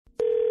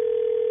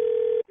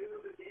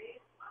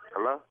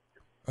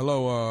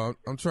Hello,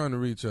 I'm trying to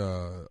reach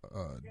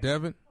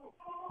Devin.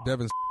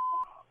 Devin.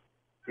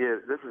 Yeah,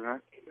 this is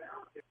him.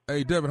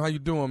 Hey, Devin, how you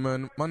doing,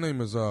 man? My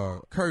name is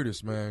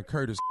Curtis, man.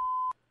 Curtis.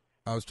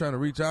 I was trying to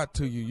reach out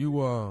to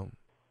you.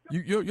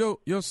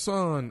 Your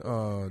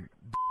son,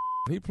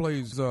 he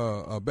plays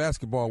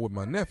basketball with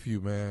my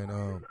nephew,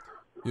 man.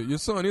 Your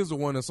son is the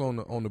one that's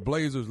on the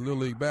Blazers Little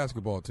League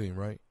basketball team,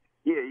 right?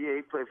 Yeah,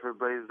 he played for the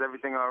Blazers.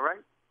 Everything all right?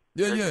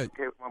 Yeah.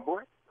 Okay with my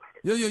boy?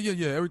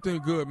 Yeah. Everything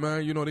good,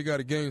 man. You know, they got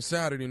a game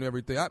Saturday and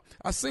everything.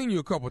 I seen you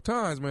a couple of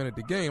times, man, at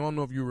the game. I don't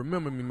know if you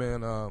remember me,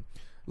 man.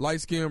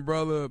 Light-skinned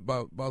brother,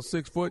 about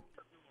 6 foot.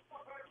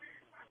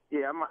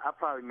 Yeah, I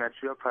probably met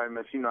you.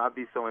 You know, I'd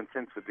be so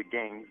intense with the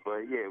game.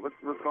 But, yeah, what's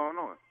going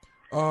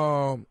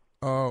on?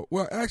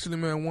 Well, actually,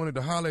 man, I wanted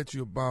to holler at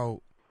you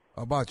about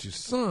your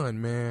son,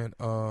 man.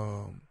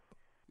 Are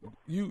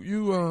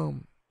you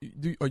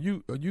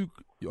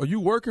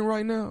working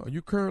right now? Are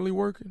you currently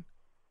working?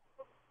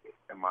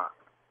 Am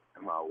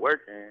I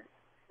working?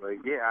 Like,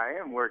 yeah, I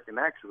am working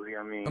actually.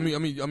 I mean,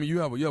 you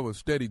have a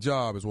steady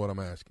job, is what I'm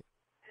asking.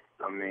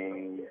 I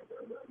mean,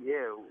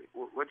 yeah.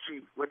 What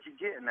you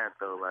getting at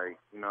though? Like,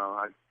 you know,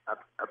 I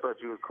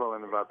thought you were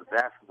calling about the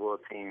basketball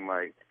team,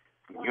 like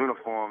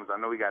uniforms. I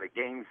know we got a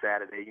game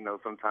Saturday. You know,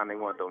 sometimes they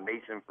want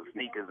donation for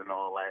sneakers and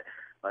all that.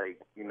 Like,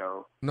 you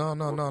know. No.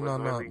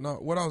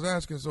 What I was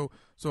asking, so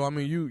I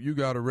mean, you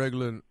got a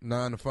regular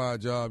 9 to 5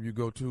 job you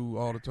go to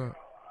all the time?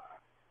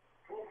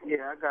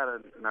 Yeah, I got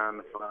a 9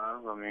 to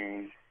 5. I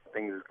mean,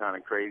 things is kind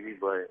of crazy,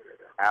 but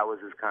hours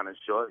is kind of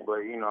short. But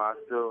you know, I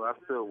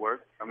still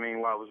work. I mean,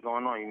 what's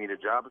going on? You need a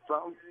job or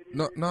something?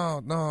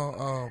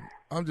 No.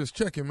 I'm just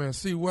checking, man.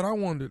 See, what I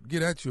wanted to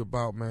get at you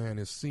about, man,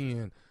 is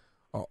seeing,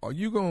 are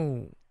you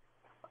gonna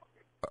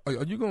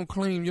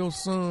claim your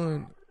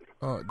son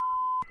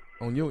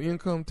on your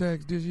income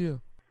tax this year?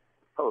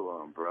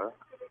 Hold on, bro.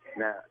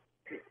 Now,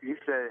 you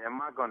said,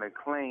 am I going to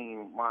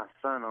claim my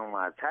son on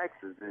my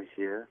taxes this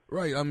year?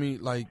 Right. I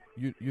mean, like,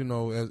 you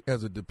know,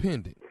 as a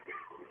dependent.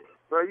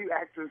 Bro, you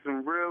asking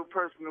some real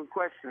personal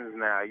questions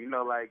now. You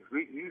know, like,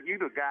 you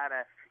the guy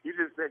that, you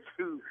just said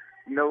you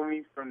know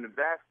me from the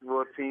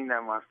basketball team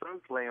that my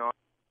son play on,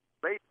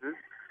 Blazers,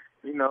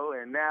 you know,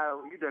 and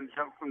now you done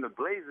jumped from the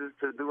Blazers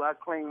to do I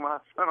claim my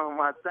son on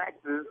my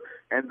taxes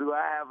and do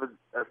I have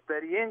a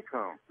steady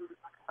income?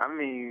 I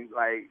mean,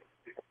 like,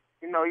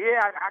 you know, yeah,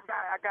 I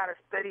got a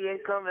steady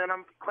income and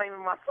I'm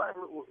claiming my son.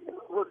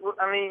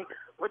 I mean,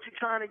 what you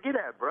trying to get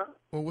at, bro?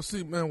 Well,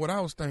 see, man, what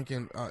I was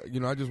thinking, you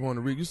know, I just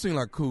wanted to read. You seem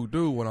like a cool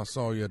dude when I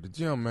saw you at the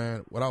gym,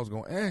 man. What I was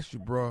going to ask you,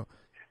 bro,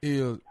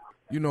 is,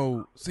 you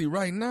know, see,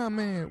 right now,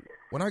 man,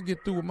 when I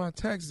get through with my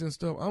taxes and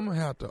stuff, I'm going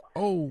to have to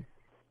owe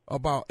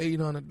about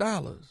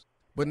 $800.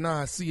 But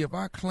now, see, if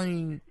I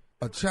claim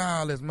a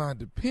child as my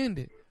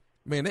dependent,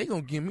 man, they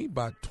going to give me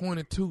about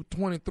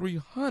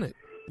 $2,200-$2,300.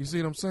 You see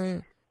what I'm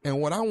saying? And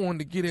what I wanted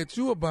to get at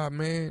you about,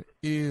 man,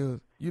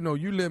 is, you know,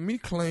 you let me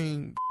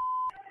claim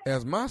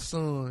as my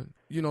son,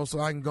 you know,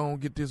 so I can go and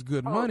get this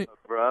good money.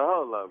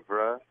 Hold up,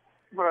 bro.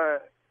 Bro,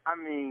 I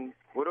mean,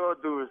 with all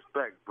due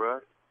respect,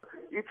 bro,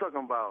 you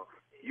talking about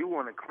you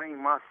want to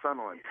claim my son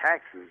on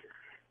taxes.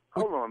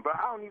 Hold on, bro.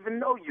 I don't even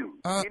know you.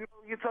 You know,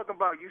 you're talking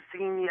about you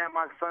seen me at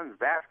my son's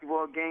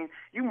basketball game.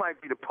 You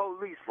might be the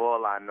police for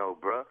all I know,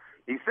 bro.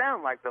 You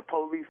sound like the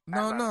police.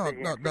 No,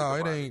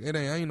 it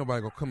ain't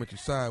nobody gonna come at you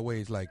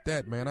sideways like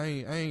that, man.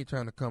 I ain't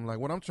trying to come like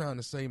what I'm trying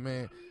to say,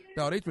 man.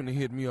 Dog, they finna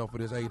hit me up for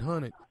this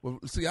 $800. Well,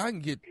 see, I can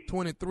get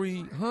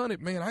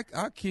 $2,300, man.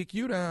 I kick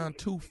you down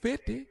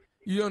 $250.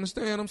 You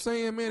understand what I'm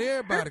saying, man?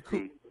 Everybody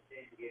cool.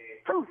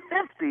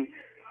 $250?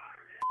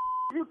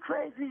 You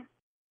crazy?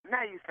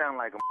 Now you sound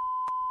like a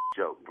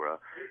joke, bro.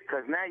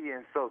 Because now you're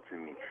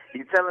insulting me.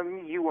 You telling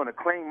me you want to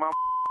claim my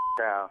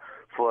child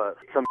for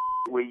some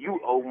where you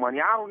owe money.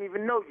 I don't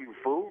even know you,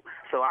 fool.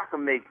 So I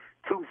can make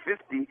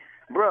 $250.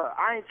 Bruh,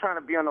 I ain't trying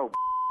to be on no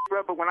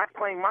bruh, but when I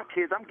claim my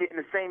kids, I'm getting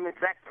the same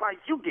exact price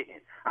you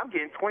getting. I'm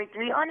getting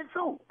 $2,300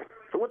 too.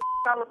 So what the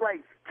I look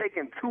like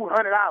taking $200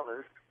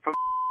 from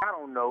I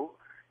don't know.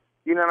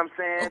 You know what I'm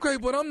saying? Okay,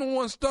 but I'm the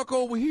one stuck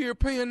over here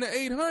paying the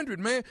 $800,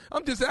 man.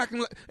 I'm just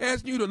asking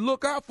you to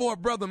look out for a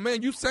brother,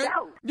 man. You say,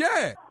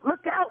 yeah.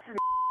 Look out.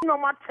 You know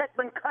my check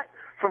been cut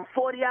from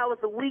 40 hours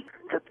a week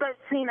to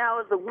 13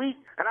 hours a week,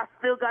 and I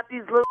still got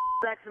these little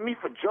asking me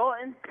for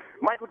Jordan.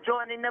 Michael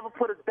Jordan, they never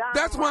put a dime.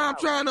 That's why I'm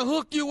trying to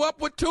hook you up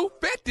with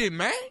 $250,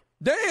 man.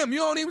 Damn, you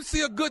don't even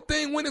see a good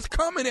thing when it's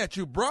coming at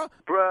you, bruh.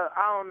 Bruh,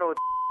 I don't know what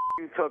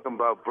you talking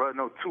about, bruh.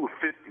 No,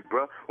 $250,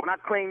 bruh. When I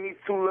claim these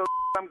two little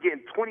I'm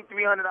getting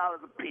 $2,300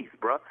 a piece,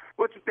 bruh.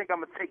 What you think I'm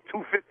gonna take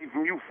 $250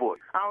 from you for?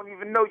 I don't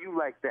even know you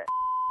like that.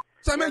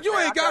 So, man, you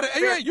ain't got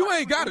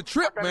a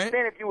trip, man. I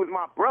understand if you was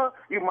my bruh,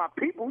 you my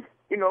peoples,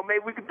 you know,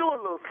 maybe we could do a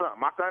little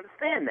something. I can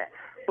understand that.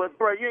 But,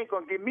 bruh, you ain't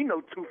gonna give me no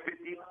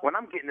 $250 when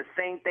I'm getting the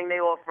same thing they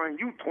offering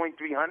you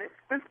 $2,300.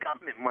 This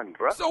government money,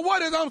 bruh. So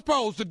what is I'm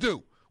supposed to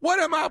do? What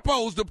am I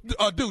supposed to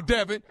do,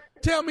 Devin?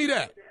 Tell me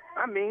that.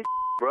 I mean,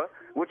 bruh,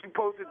 what you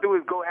supposed to do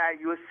is go have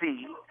your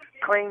seed,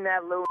 claim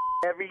that little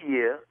every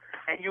year,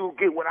 and you'll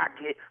get what I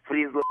get for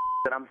these little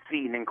that I'm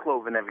feeding and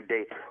clothing every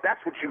day.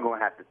 That's what you're going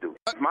to have to do.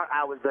 My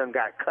hours done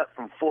got cut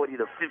from 40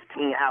 to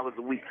 15 hours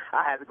a week.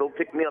 I had to go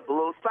pick me up a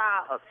little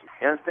side hustle.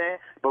 You understand?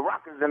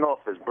 Barack is in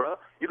office, bro.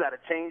 You got to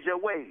change your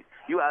ways.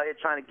 You out here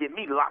trying to get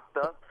me locked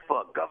up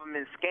for a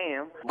government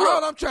scam. Bro.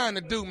 All I'm trying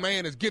to do,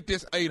 man, is get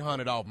this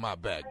 800 off my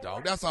back,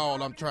 dog. That's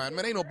all I'm trying.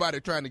 Man, ain't nobody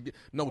trying to get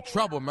no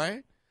trouble,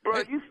 man.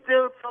 Bro, you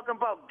still talking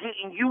about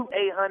getting you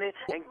 800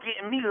 and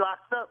getting me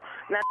locked up.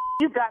 Now,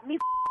 you got me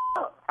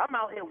up. I'm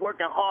out here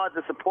working hard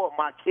to support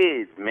my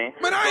kids, man.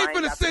 Man, I ain't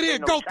So finna sit here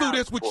and go through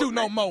this with you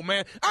no more,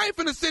 man. I ain't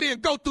finna sit here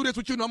and go through this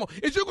with you no more.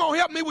 Is you gonna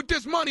help me with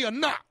this money or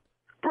not?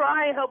 Bro,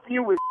 I ain't helping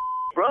you with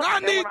bro. When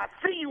I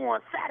see you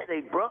on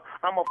Saturday, bro,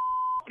 I'm gonna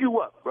you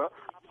up, bro.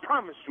 I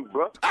promise you,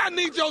 bro. I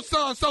need your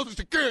son's social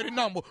security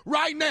number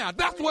right now.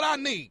 That's what I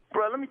need.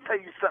 Bro, let me tell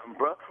you something,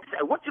 bro.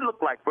 What you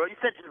look like, bro? You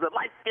said you was a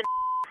light-skinned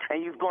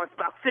and you was going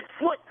about 6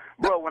 foot.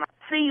 Bro, when I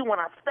see you, when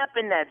I step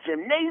in that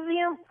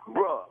gymnasium,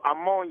 bro,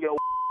 I'm on your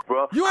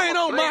bro. You ain't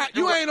on my,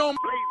 you ain't on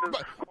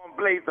Blazers, gonna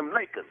blaze them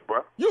Lakers,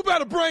 bro. You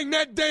better bring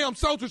that damn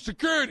social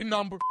security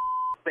number.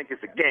 Think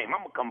it's a game.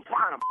 I'm gonna come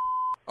find them.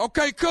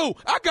 Okay, cool.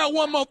 I got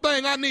one more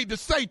thing I need to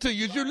say to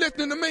you. Is you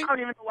listening to me? I don't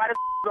even know why this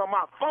is on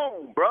my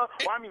phone, bro.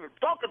 Why I'm even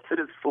talking to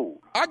this fool.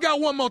 I got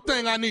one more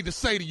thing I need to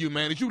say to you,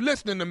 man. Is you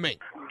listening to me?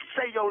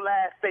 Say your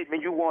last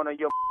statement you want on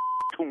your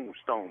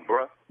tombstone,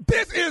 bro.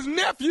 This is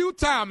Nephew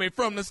Tommy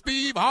from the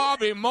Steve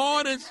Harvey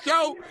Morning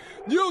Show.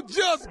 You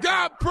just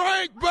got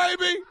pranked,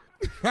 baby.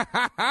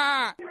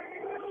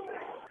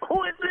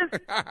 Who is this?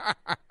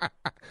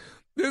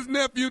 This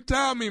Nephew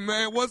Tommy,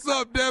 man. What's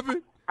up,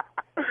 Debbie?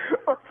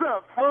 What's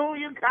up, fool?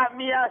 You got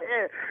me out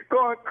here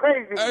going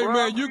crazy, Hey, bro.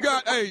 man,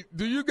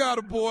 do you got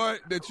a boy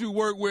that you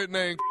work with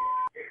named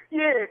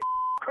Yeah,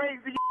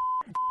 crazy.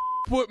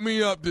 Put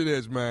me up to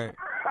this, man.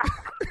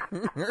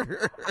 Man,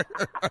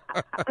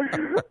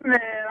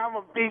 I'm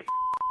a big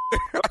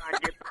when I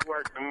get to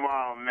work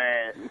tomorrow,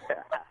 man.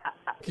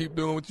 Keep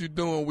doing what you're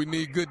doing. We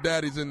need good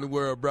daddies in the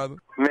world, brother.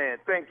 Man,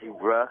 thank you,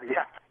 bro.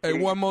 Yeah. Hey,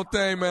 one more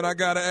thing, man. I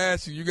got to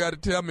ask you. You got to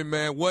tell me,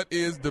 man, what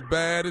is the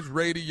baddest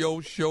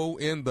radio show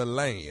in the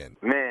land?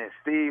 Man,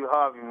 Steve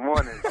Harvey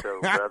Morning Show,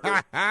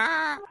 brother.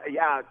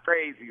 Y'all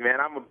crazy, man.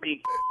 I'm a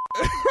beat.